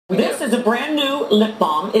This is a brand new lip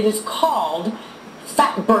balm. It is called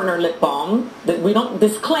Fat Burner Lip Balm.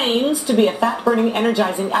 This claims to be a fat burning,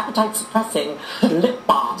 energizing, appetite suppressing lip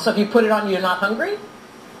balm. So if you put it on, you're not hungry?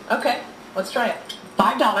 Okay, let's try it.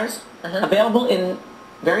 $5. Available in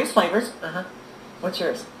various flavors. What's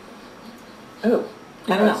yours? Ooh.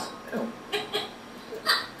 I don't know.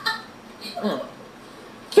 Ooh.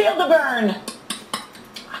 Feel the burn.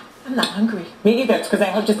 I'm not hungry. Me either. It's because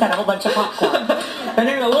I just had a whole bunch of popcorn. But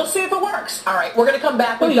anyway, we'll see if it works. All right, we're going to come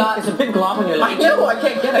back. It's a big glob on your lip. I know, I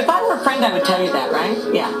can't get it. If I were a friend, I would tell you that, right?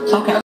 Yeah. Okay.